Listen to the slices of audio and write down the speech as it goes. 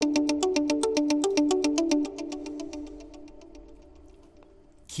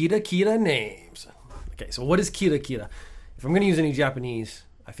Kira Kira names. Okay, so what is Kira Kira? If I'm going to use any Japanese,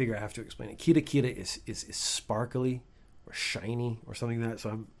 I figure I have to explain it. Kira Kira is sparkly or shiny or something like that.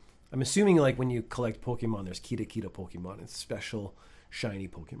 So I'm assuming like when you collect Pokemon, there's Kira Kira Pokemon. It's special shiny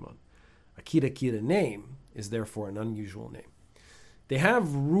Pokemon. A Kira Kira name is therefore an unusual name. They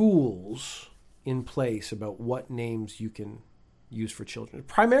have rules in place about what names you can use for children. It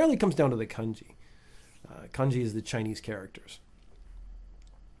primarily comes down to the kanji. Kanji is the Chinese characters.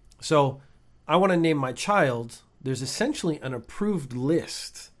 So I want to name my child. There's essentially an approved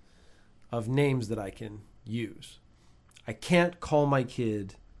list of names that I can use. I can't call my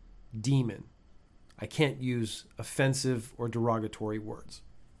kid demon. I can't use offensive or derogatory words.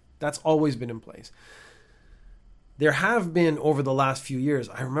 That's always been in place. There have been, over the last few years,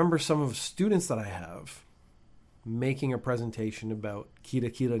 I remember some of the students that I have making a presentation about Kira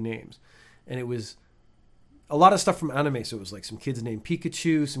Kira names. And it was a lot of stuff from anime. So it was like some kids named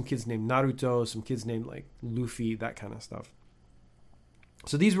Pikachu, some kids named Naruto, some kids named like Luffy, that kind of stuff.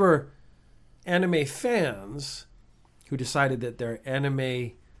 So these were anime fans who decided that their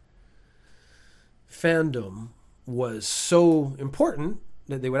anime fandom was so important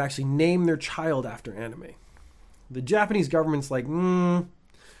that they would actually name their child after anime. The Japanese government's like, we're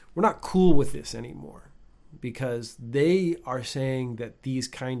not cool with this anymore, because they are saying that these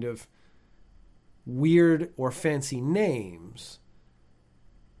kind of weird or fancy names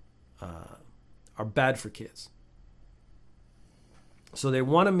are bad for kids. So they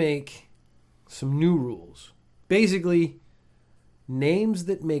want to make some new rules. Basically, names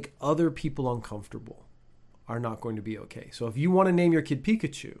that make other people uncomfortable are not going to be okay. So if you want to name your kid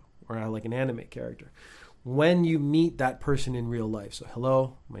Pikachu, or like an anime character, when you meet that person in real life, so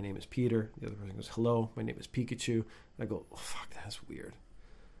hello, my name is Peter. The other person goes, hello, my name is Pikachu. I go, oh, fuck, that's weird.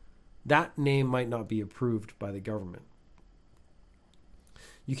 That name might not be approved by the government.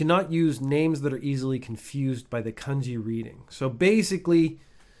 You cannot use names that are easily confused by the kanji reading. So basically,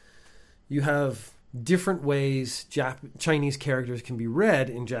 you have different ways Chinese characters can be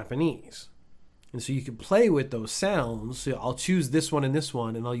read in Japanese. And so you can play with those sounds. So I'll choose this one,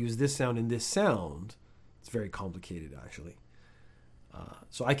 and I'll use this sound and this sound. It's very complicated, actually.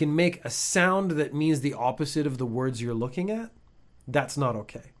 So I can make a sound that means the opposite of the words you're looking at. That's not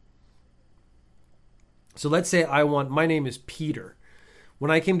okay. So let's say my name is Peter.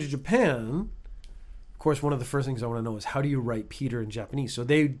 When I came to Japan, of course, one of the first things I want to know is how do you write Peter in Japanese? So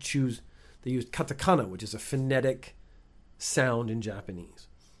they used katakana, which is a phonetic sound in Japanese.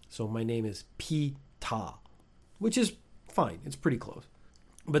 So my name is Pita, which is fine. It's pretty close.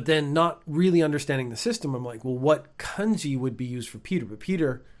 But then not really understanding the system, I'm like, well, what kanji would be used for Peter? But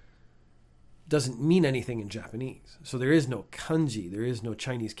Peter doesn't mean anything in Japanese. So there is no kanji. There is no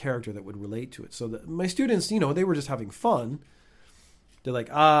Chinese character that would relate to it. So my students, they were just having fun. They're like,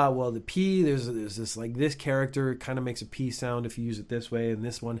 well, the P, there's this, like, this character kind of makes a P sound if you use it this way. And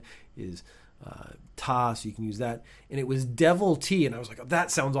this one is ta, so you can use that. And it was Devil T. And I was like, oh, that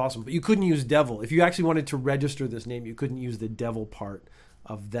sounds awesome. But you couldn't use devil. If you actually wanted to register this name, you couldn't use the devil part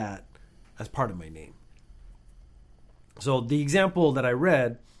of that as part of my name. So the example that I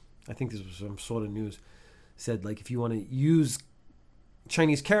read, I think this was from Soda News, said, like, if you want to use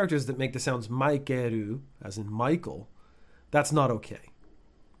Chinese characters that make the sounds Maikeru, as in Michael, that's not okay.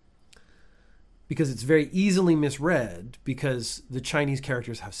 Because it's very easily misread, because the Chinese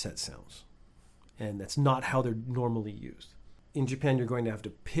characters have set sounds. And that's not how they're normally used. In Japan, you're going to have to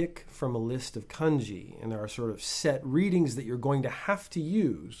pick from a list of kanji, and there are sort of set readings that you're going to have to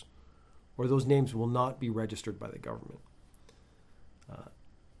use, or those names will not be registered by the government.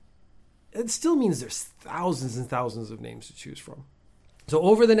 It still means there's thousands and thousands of names to choose from. So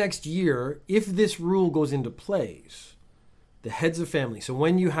over the next year, if this rule goes into place, the heads of family, so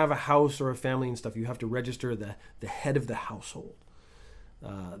when you have a house or a family and stuff, you have to register the head of the household.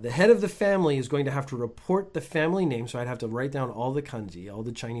 The head of the family is going to have to report the family name, so I'd have to write down all the kanji, all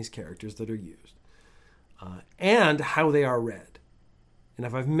the Chinese characters that are used, and how they are read. And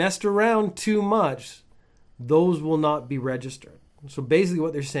if I've messed around too much, those will not be registered. So basically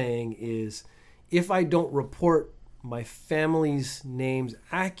what they're saying is, if I don't report my family's names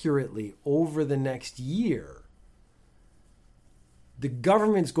accurately over the next year, the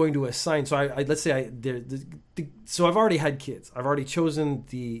government's going to assign. So so I've already had kids. I've already chosen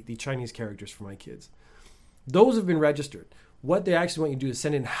the Chinese characters for my kids. Those have been registered. What they actually want you to do is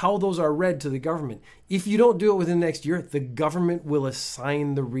send in how those are read to the government. If you don't do it within the next year, the government will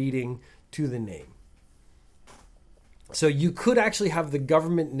assign the reading to the name. So you could actually have the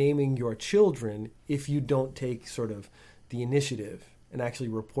government naming your children if you don't take sort of the initiative and actually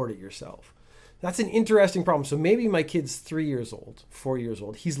report it yourself. That's an interesting problem. So maybe my kid's 3 years old, 4 years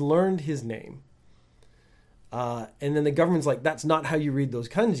old. He's learned his name. And then the government's like, that's not how you read those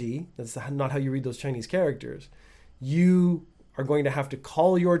kanji. That's not how you read those Chinese characters. You are going to have to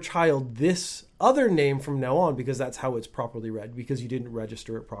call your child this other name from now on because that's how it's properly read, because you didn't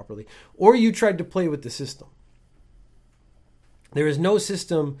register it properly. Or you tried to play with the system. There is no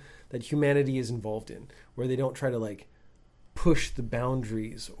system that humanity is involved in where they don't try to like push the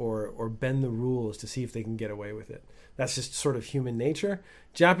boundaries or bend the rules to see if they can get away with it. That's just sort of human nature.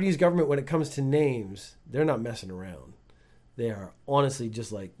 Japanese government, when it comes to names, they're not messing around. They are honestly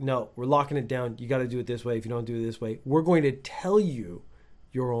just like, no, we're locking it down. You got to do it this way. If you don't do it this way, we're going to tell you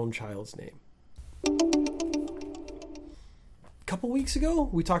your own child's name. A couple weeks ago,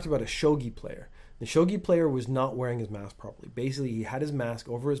 we talked about a shogi player. The shogi player was not wearing his mask properly. Basically, he had his mask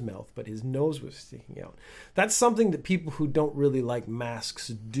over his mouth, but his nose was sticking out. That's something that people who don't really like masks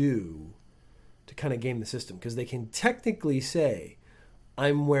do to kind of game the system, because they can technically say,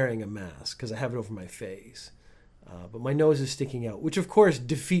 I'm wearing a mask because I have it over my face, but my nose is sticking out, which of course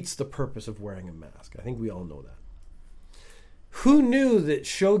defeats the purpose of wearing a mask. I think we all know that. Who knew that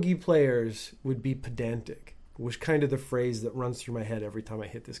shogi players would be pedantic? Was kind of the phrase that runs through my head every time I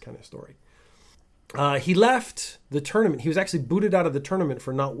hit this kind of story. He left the tournament. He was actually booted out of the tournament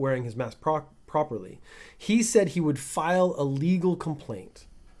for not wearing his mask properly. He said he would file a legal complaint.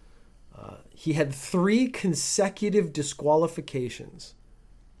 He had 3 consecutive disqualifications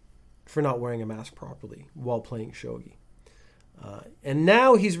for not wearing a mask properly while playing shogi. And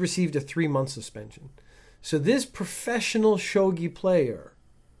now he's received a 3-month suspension. So this professional shogi player,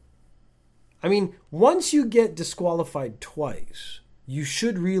 I mean, once you get disqualified twice, you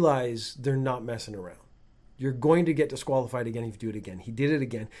should realize they're not messing around. You're going to get disqualified again if you do it again. He did it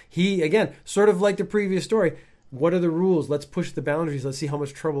again. He, again, sort of like the previous story, what are the rules? Let's push the boundaries. Let's see how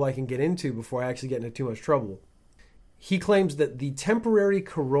much trouble I can get into before I actually get into too much trouble. He claims that the temporary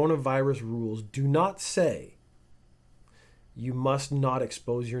coronavirus rules do not say you must not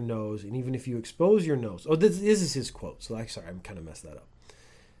expose your nose. And even if you expose your nose, this is his quote. So I'm sorry, I'm kind of messed that up.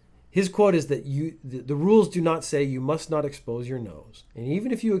 His quote is that the rules do not say you must not expose your nose. And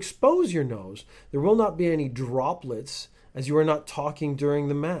even if you expose your nose, there will not be any droplets as you are not talking during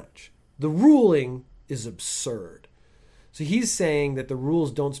the match. The ruling is absurd. So he's saying that the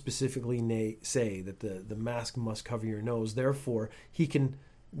rules don't specifically say that the mask must cover your nose. Therefore, he can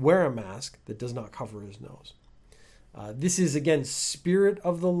wear a mask that does not cover his nose. This is, again, spirit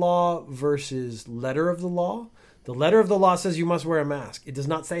of the law versus letter of the law. The letter of the law says you must wear a mask. It does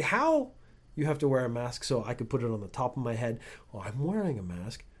not say how you have to wear a mask, so I could put it on the top of my head. Oh, I'm wearing a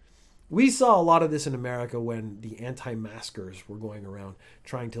mask. We saw a lot of this in America when the anti-maskers were going around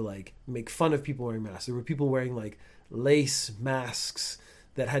trying to like make fun of people wearing masks. There were people wearing like lace masks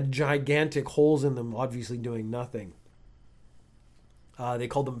that had gigantic holes in them, obviously doing nothing. They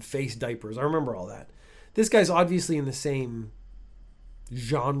called them face diapers. I remember all that. This guy's obviously in the same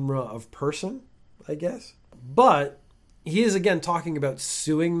genre of person, I guess. But he is, again, talking about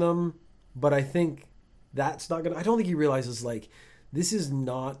suing them. But I think that's not going to... I don't think he realizes, like, this is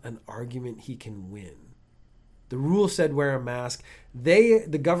not an argument he can win. The rule said wear a mask.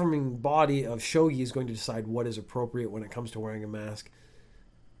 The governing body of shogi is going to decide what is appropriate when it comes to wearing a mask.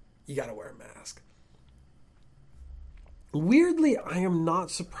 You got to wear a mask. Weirdly, I am not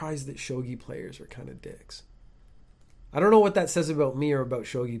surprised that shogi players are kind of dicks. I don't know what that says about me or about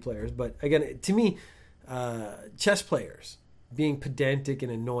shogi players, but again, to me, chess players being pedantic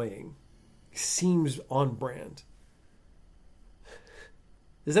and annoying seems on brand.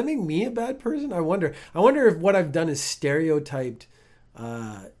 Does that make me a bad person? I wonder if what I've done is stereotyped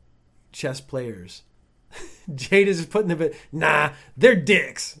chess players. Jade is just putting a bit, nah, they're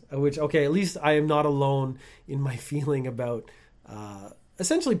dicks. Which, okay, at least I am not alone in my feeling about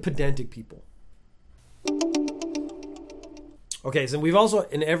essentially pedantic people. Okay, so we've also,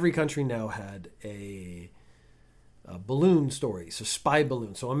 in every country now, had a balloon story. So spy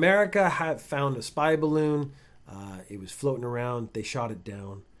balloon. So America had found a spy balloon. It was floating around. They shot it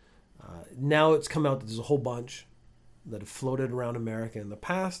down. Now it's come out that there's a whole bunch that have floated around America in the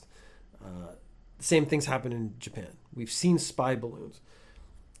past. Same things happen in Japan. We've seen spy balloons.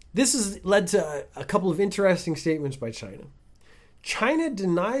 This has led to a couple of interesting statements by China. China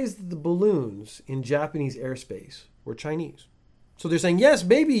denies that the balloons in Japanese airspace were Chinese. So they're saying, yes,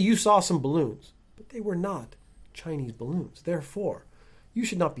 maybe you saw some balloons, but they were not Chinese balloons. Therefore, you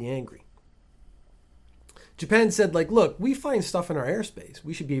should not be angry. Japan said, like, look, we find stuff in our airspace.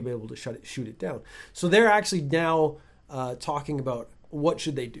 We should be able to shoot it down. So they're actually now talking about what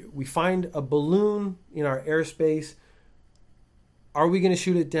should they do. We find a balloon in our airspace. Are we going to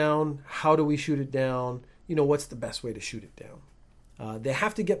shoot it down? How do we shoot it down? What's the best way to shoot it down? They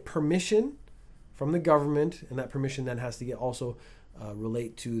have to get permission from the government, and that permission then has to get also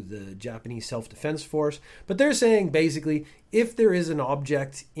relate to the Japanese Self-Defense Force. But they're saying basically, if there is an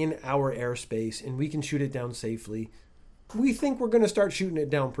object in our airspace and we can shoot it down safely, we think we're going to start shooting it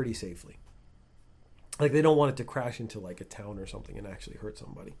down pretty safely. Like, they don't want it to crash into like a town or something and actually hurt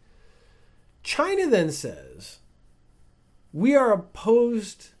somebody. China then says, we are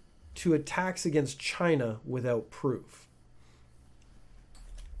opposed to attacks against China without proof.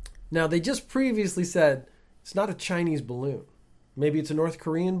 Now, they just previously said it's not a Chinese balloon. Maybe it's a North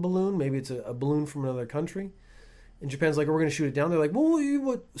Korean balloon. Maybe it's a balloon from another country. And Japan's like, we're going to shoot it down. They're like,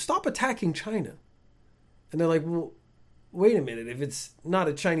 well, stop attacking China. And they're like, well, wait a minute. If it's not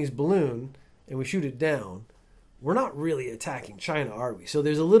a Chinese balloon and we shoot it down, we're not really attacking China, are we? So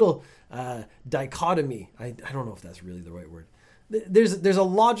there's a little dichotomy. I don't know if that's really the right word. There's a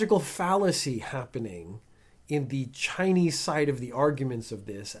logical fallacy happening in the Chinese side of the arguments of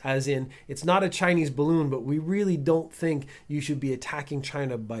this, as in, it's not a Chinese balloon, but we really don't think you should be attacking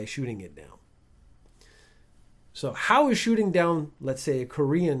China by shooting it down. So how is shooting down, let's say,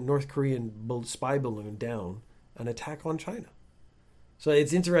 a North Korean spy balloon down an attack on China? So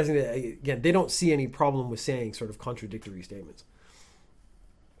it's interesting that, again, they don't see any problem with saying sort of contradictory statements.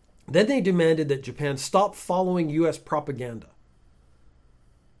 Then they demanded that Japan stop following U.S. propaganda.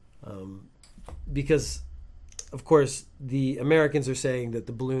 Because, of course, the Americans are saying that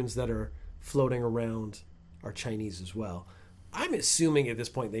the balloons that are floating around are Chinese as well. I'm assuming at this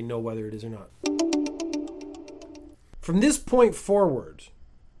point they know whether it is or not. From this point forward,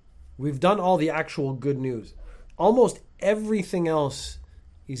 we've done all the actual good news. Almost everything else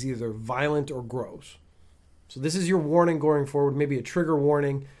is either violent or gross. So this is your warning going forward, maybe a trigger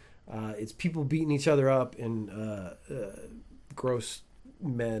warning. It's people beating each other up and gross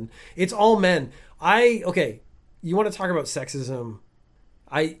men. It's all men. Okay, you want to talk about sexism?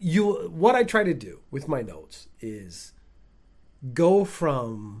 What I try to do with my notes is go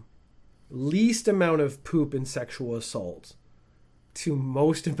from least amount of poop and sexual assault to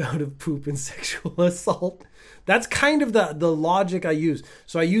most amount of poop and sexual assault. That's kind of the logic I use.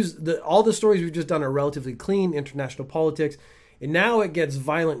 So I use all the stories we've just done are relatively clean, international politics, and now it gets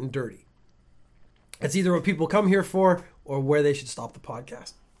violent and dirty. It's either what people come here for or where they should stop the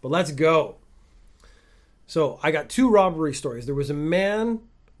podcast. But let's go. So I got 2 robbery stories. There was a man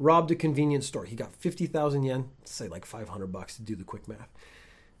robbed a convenience store. He got 50,000 yen, say like $500 to do the quick math.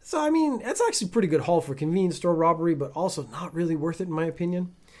 So, I mean, that's actually a pretty good haul for convenience store robbery, but also not really worth it in my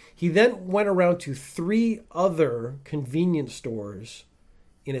opinion. He then went around to 3 other convenience stores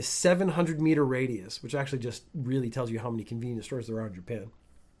in a 700-meter radius, which actually just really tells you how many convenience stores there are in Japan,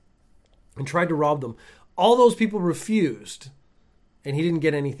 and tried to rob them. All those people refused, and he didn't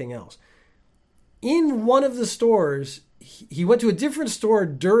get anything else. In one of the stores, he went to a different store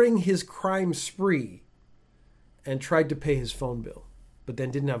during his crime spree and tried to pay his phone bill, but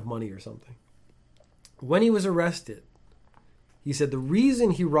then didn't have money or something. When he was arrested, he said the reason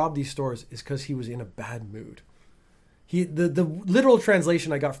he robbed these stores is because he was in a bad mood. The literal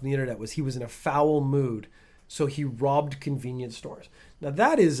translation I got from the internet was he was in a foul mood, so he robbed convenience stores. Now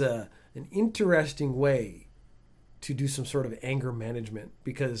that is an interesting way to do some sort of anger management,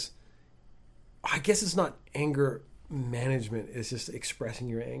 because I guess it's not anger management, it's just expressing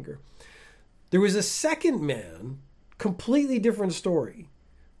your anger. There was a second man, completely different story,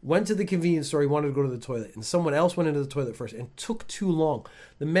 went to the convenience store, he wanted to go to the toilet, and someone else went into the toilet first and took too long.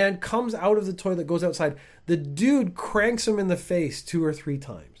 The man comes out of the toilet, goes outside. The dude cranks him in the face 2 or 3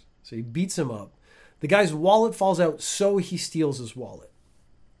 times. So he beats him up. The guy's wallet falls out, so he steals his wallet.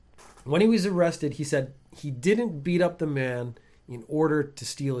 When he was arrested, he said he didn't beat up the man in order to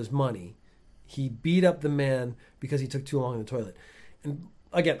steal his money. He beat up the man because he took too long in the toilet. And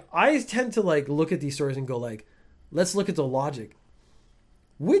again, I tend to look at these stories and go let's look at the logic.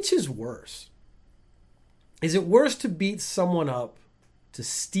 Which is worse? Is it worse to beat someone up to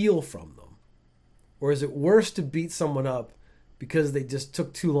steal from them? Or is it worse to beat someone up because they just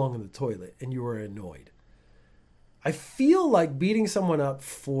took too long in the toilet and you were annoyed? I feel like beating someone up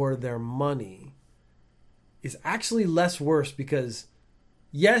for their money is actually less worse, because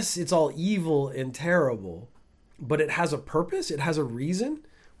yes, it's all evil and terrible, but it has a purpose, it has a reason.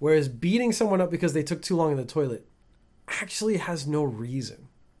 Whereas beating someone up because they took too long in the toilet actually has no reason.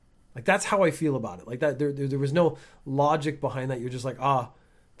 That's how I feel about it. That there was no logic behind that. You're just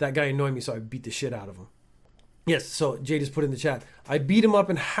that guy annoyed me, so I beat the shit out of him. Yes, so Jay just put in the chat, I beat him up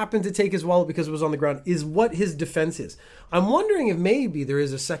and happened to take his wallet because it was on the ground, is what his defense is. I'm wondering if maybe there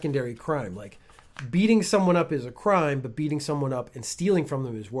is a secondary crime. beating someone up is a crime, but beating someone up and stealing from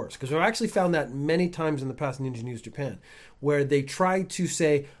them is worse. Because I've actually found that many times in the past Ninja News Japan, where they try to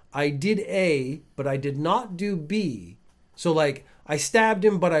say, I did A, but I did not do B. So like, I stabbed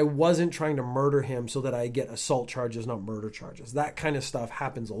him, but I wasn't trying to murder him so that I get assault charges, not murder charges. That kind of stuff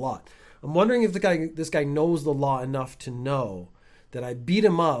happens a lot. I'm wondering if this guy knows the law enough to know that I beat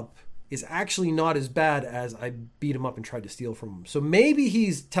him up is actually not as bad as I beat him up and tried to steal from him. So maybe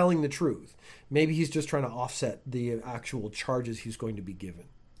he's telling the truth. Maybe he's just trying to offset the actual charges he's going to be given.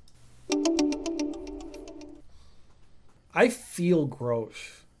 I feel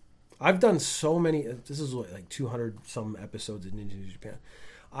gross. I've done so many, this is like 200 some episodes of Ninja News Japan.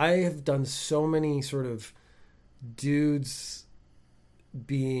 I have done so many sort of dudes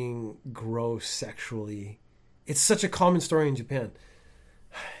being gross sexually. It's such a common story in Japan.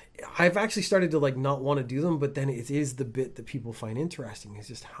 I've actually started to like not want to do them, but then it is the bit that people find interesting is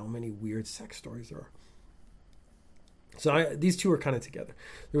just how many weird sex stories there are. So these two are kind of together.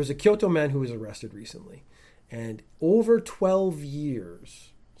 There was a Kyoto man who was arrested recently, and over 12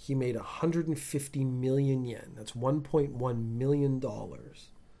 years, he made 150 million yen. That's $1.1 million.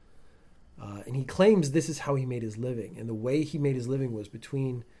 And he claims this is how he made his living. And the way he made his living was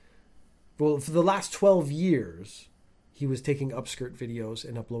for the last 12 years, he was taking upskirt videos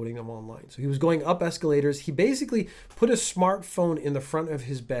and uploading them online. So he was going up escalators. He basically put a smartphone in the front of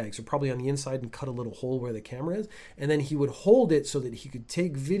his bag, so probably on the inside, and cut a little hole where the camera is. And then he would hold it so that he could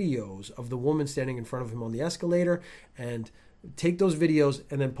take videos of the woman standing in front of him on the escalator and take those videos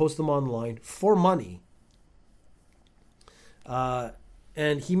and then post them online for money.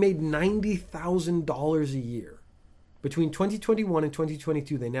 And he made $90,000 a year. Between 2021 and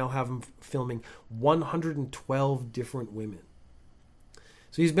 2022, they now have him filming 112 different women.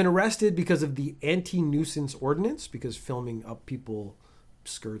 So he's been arrested because of the anti-nuisance ordinance, because filming up people's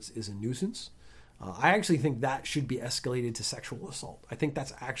skirts is a nuisance. I actually think that should be escalated to sexual assault. I think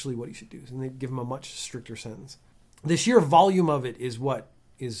that's actually what he should do. And they give him a much stricter sentence. The sheer volume of it is what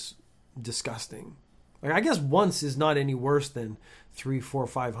is disgusting. Like, I guess once is not any worse than 300,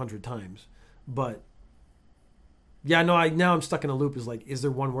 400, 500 times. But yeah, no, now I'm stuck in a loop. Is like, is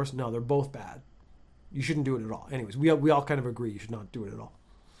there one worse? No, they're both bad. You shouldn't do it at all. Anyways, we all kind of agree you should not do it at all.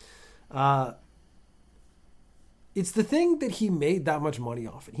 It's the thing that he made that much money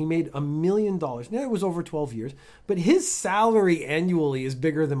off it. He made $1 million. Now, it was over 12 years, but his salary annually is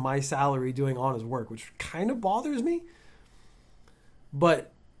bigger than my salary doing honest work, which kind of bothers me.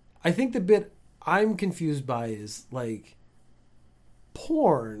 But I think the bit I'm confused by is like,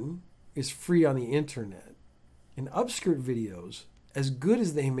 porn is free on the internet. And upskirt videos, as good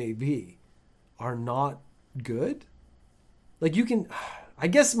as they may be, are not good. Like, you can, I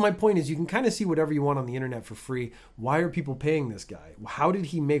guess my point is, you can kind of see whatever you want on the internet for free. Why are people paying this guy? How did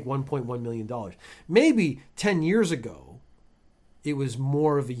he make $1.1 million? Maybe 10 years ago, it was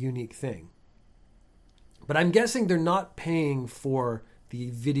more of a unique thing. But I'm guessing they're not paying for the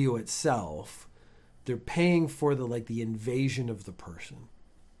video itself. They're paying for the invasion of the person.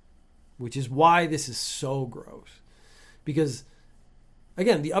 Which is why this is so gross. Because,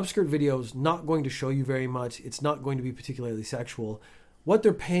 again, the upskirt video is not going to show you very much. It's not going to be particularly sexual. What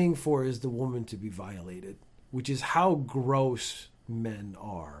they're paying for is the woman to be violated, which is how gross men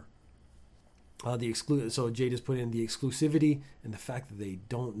are. So Jay just put in the exclusivity and the fact that they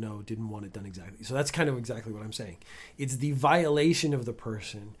didn't want it done exactly. So that's kind of exactly what I'm saying. It's the violation of the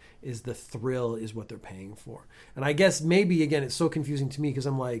person is the thrill, is what they're paying for. And I guess maybe, again, it's so confusing to me because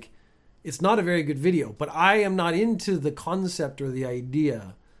I'm like, it's not a very good video, but I am not into the concept or the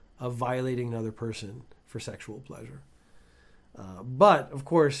idea of violating another person for sexual pleasure. But, of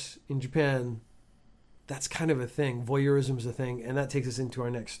course, in Japan, that's kind of a thing. Voyeurism is a thing, and that takes us into our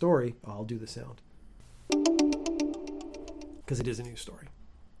next story. I'll do the sound. Because it is a news story.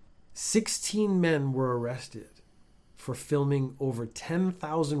 16 men were arrested for filming over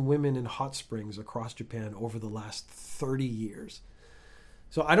 10,000 women in hot springs across Japan over the last 30 years.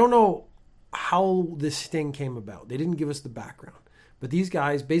 So I don't know how this sting came about. They didn't give us the background. But these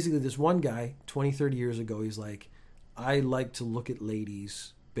guys, basically this one guy, 20, 30 years ago, he's like, I like to look at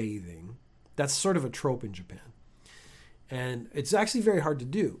ladies bathing. That's sort of a trope in Japan. And it's actually very hard to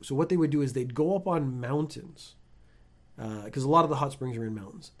do. So what they would do is they'd go up on mountains, because a lot of the hot springs are in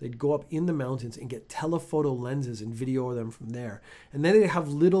mountains. They'd go up in the mountains and get telephoto lenses and video them from there. And then they'd have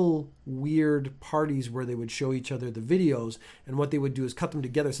little weird parties where they would show each other the videos. And what they would do is cut them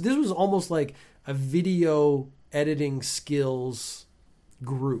together. So this was almost like a video editing skills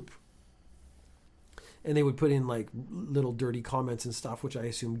group. And they would put in like little dirty comments and stuff, which I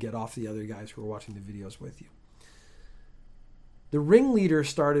assume get off the other guys who are watching the videos with you. The ringleader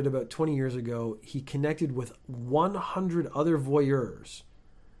started about 20 years ago. He connected with 100 other voyeurs,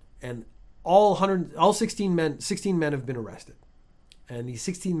 and all 16 men have been arrested. And these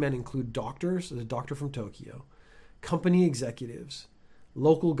 16 men include doctors, there's a doctor from Tokyo, company executives,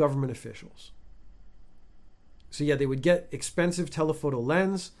 local government officials. So yeah, they would get expensive telephoto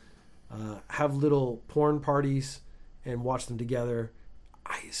lens, have little porn parties, and watch them together.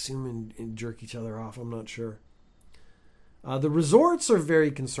 I assume and jerk each other off. I'm not sure. The resorts are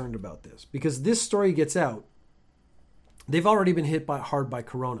very concerned about this because this story gets out. They've already been hit hard by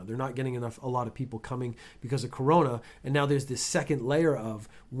Corona. They're not getting a lot of people coming because of Corona. And now there's this second layer of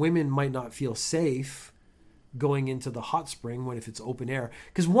women might not feel safe going into the hot spring if it's open air.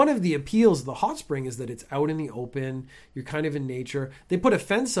 Because one of the appeals of the hot spring is that it's out in the open. You're kind of in nature. They put a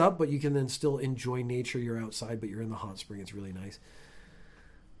fence up, but you can then still enjoy nature. You're outside, but you're in the hot spring. It's really nice.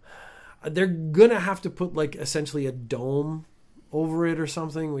 They're going to have to put like essentially a dome over it or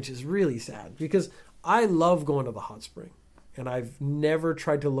something, which is really sad because I love going to the hot spring. And I've never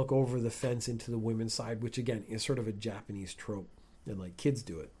tried to look over the fence into the women's side, which again is sort of a Japanese trope. And like kids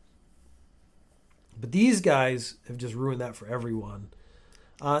do it. But these guys have just ruined that for everyone.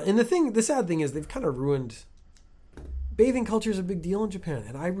 And the sad thing is they've kind of ruined... Bathing culture is a big deal in Japan,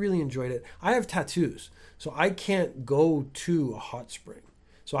 and I really enjoyed it. I have tattoos, so I can't go to a hot spring.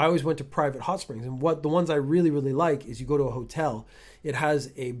 So I always went to private hot springs. And the ones I really, really like is you go to a hotel. It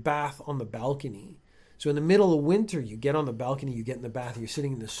has a bath on the balcony. So in the middle of winter, you get on the balcony, you get in the bath, and you're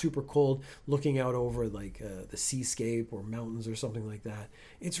sitting in the super cold, looking out over like the seascape or mountains or something like that.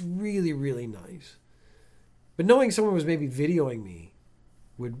 It's really, really nice. But knowing someone was maybe videoing me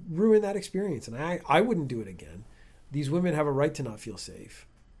would ruin that experience. And I wouldn't do it again. These women have a right to not feel safe.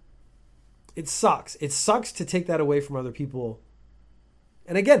 It sucks. It sucks to take that away from other people.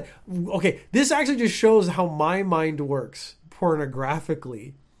 And again, okay, this actually just shows how my mind works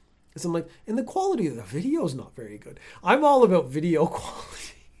pornographically. Because I'm like, and the quality of the video is not very good. I'm all about video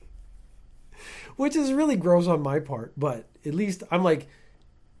quality. Which is really gross on my part. But at least I'm like,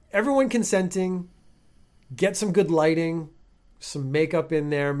 everyone consenting, get some good lighting, some makeup in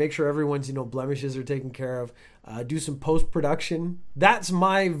there, make sure everyone's, blemishes are taken care of, do some post-production. That's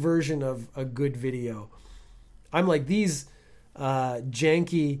my version of a good video. I'm like, these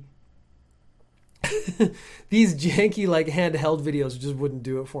janky like handheld videos just wouldn't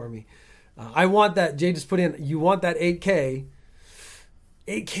do it for me. I want that. Jay just put in, you want that 8K.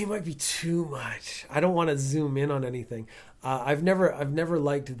 8K might be too much. I don't want to zoom in on anything. I've never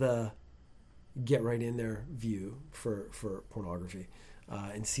liked the get right in there view for pornography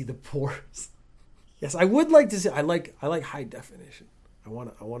and see the pores. Yes, I would like to see. I like high definition. I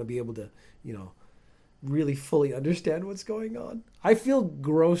want to be able to really fully understand what's going on. I feel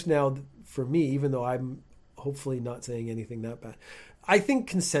gross now for me, even though I'm hopefully not saying anything that bad. I think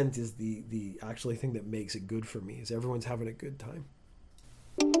consent is the actually thing that makes it good for me, is everyone's having a good time.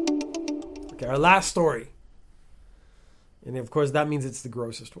 Okay, our last story. And of course that means it's the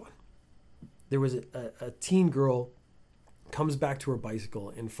grossest one. There was a teen girl comes back to her bicycle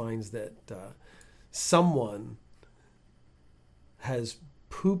and finds that someone has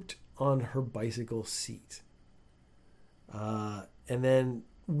pooped on her bicycle seat. And then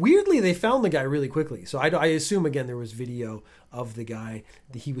weirdly, they found the guy really quickly. So I assume, again, there was video of the guy.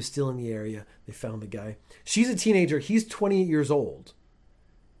 He was still in the area. They found the guy. She's a teenager. He's 28 years old.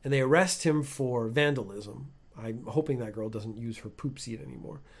 And they arrest him for vandalism. I'm hoping that girl doesn't use her poop seat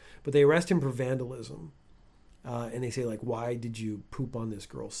anymore. But they arrest him for vandalism. And they say, like, why did you poop on this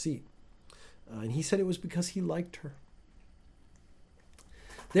girl's seat? And he said it was because he liked her.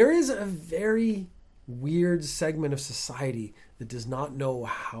 There is a very weird segment of society that does not know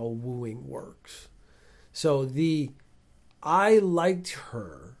how wooing works. So the I liked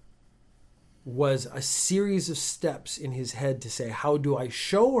her was a series of steps in his head to say, how do I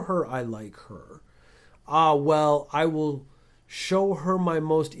show her I like her? Well, I will show her my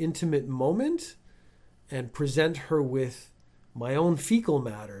most intimate moment and present her with my own fecal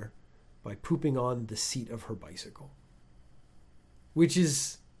matter by pooping on the seat of her bicycle. Which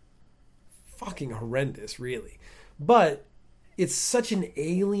is fucking horrendous, really. But it's such an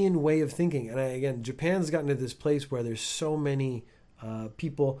alien way of thinking. And again, Japan's gotten to this place where there's so many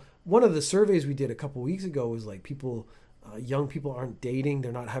people. One of the surveys we did a couple weeks ago was like young people aren't dating,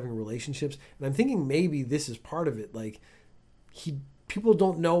 they're not having relationships. And I'm thinking maybe this is part of it. Like, people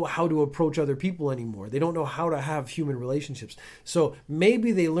don't know how to approach other people anymore. They don't know how to have human relationships. So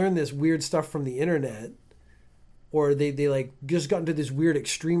maybe they learn this weird stuff from the internet, or they like just got into this weird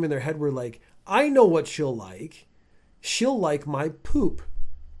extreme in their head where like, I know what she'll like. She'll like my poop.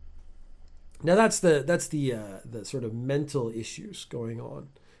 Now that's the sort of mental issues going on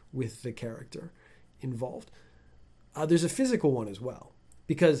with the character involved. There's a physical one as well,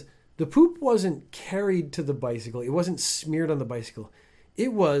 because the poop wasn't carried to the bicycle. It wasn't smeared on the bicycle.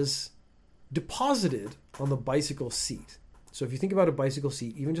 It was deposited on the bicycle seat. So if you think about a bicycle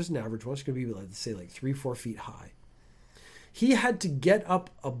seat, even just an average one, it's going to be, let's say, like 3-4 feet high. He had to get up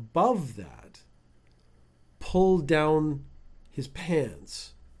above that, pull down his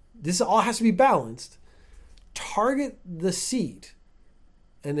pants. This all has to be balanced. Target the seat,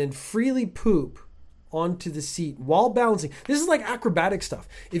 and then freely poop onto the seat while balancing. This is like acrobatic stuff.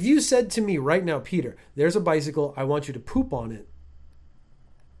 If you said to me right now, Peter, there's a bicycle, I want you to poop on it,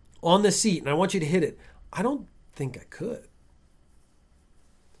 on the seat, and I want you to hit it, I don't think I could.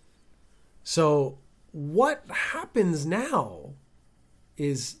 So what happens now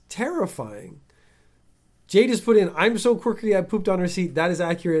is terrifying. Jade has put in, I'm so quirky I pooped on her seat. That is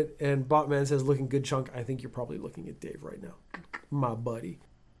accurate. And Botman says, looking good, Chunk. I think you're probably looking at Dave right now. My buddy.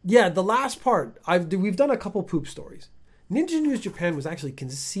 Yeah, the last part, we've done a couple poop stories. Ninja News Japan was actually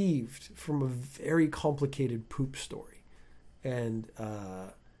conceived from a very complicated poop story. And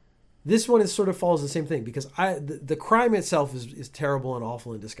this one is sort of follows the same thing, because the crime itself is terrible and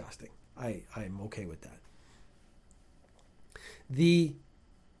awful and disgusting. I'm okay with that. The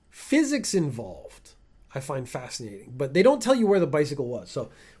physics involved I find fascinating, but they don't tell you where the bicycle was. So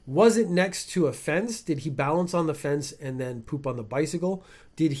was it next to a fence? Did he balance on the fence and then poop on the bicycle?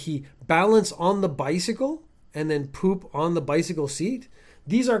 Did he balance on the bicycle and then poop on the bicycle seat?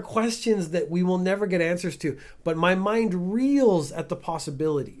 These are questions that we will never get answers to, but my mind reels at the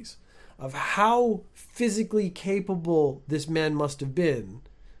possibilities of how physically capable this man must have been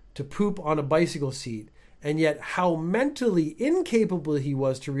to poop on a bicycle seat, and yet how mentally incapable he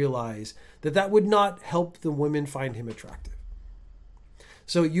was to realize that that would not help the women find him attractive.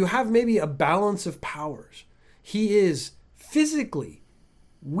 So you have maybe a balance of powers. He is physically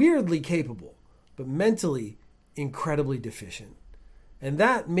weirdly capable, but mentally incredibly deficient. And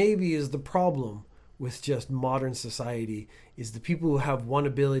that maybe is the problem with just modern society, is the people who have one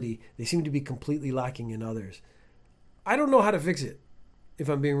ability, they seem to be completely lacking in others. I don't know how to fix it, if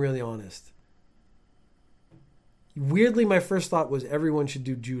I'm being really honest. Weirdly, my first thought was everyone should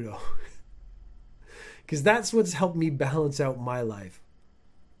do judo. Because that's what's helped me balance out my life.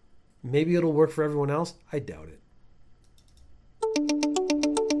 Maybe it'll work for everyone else. I doubt it.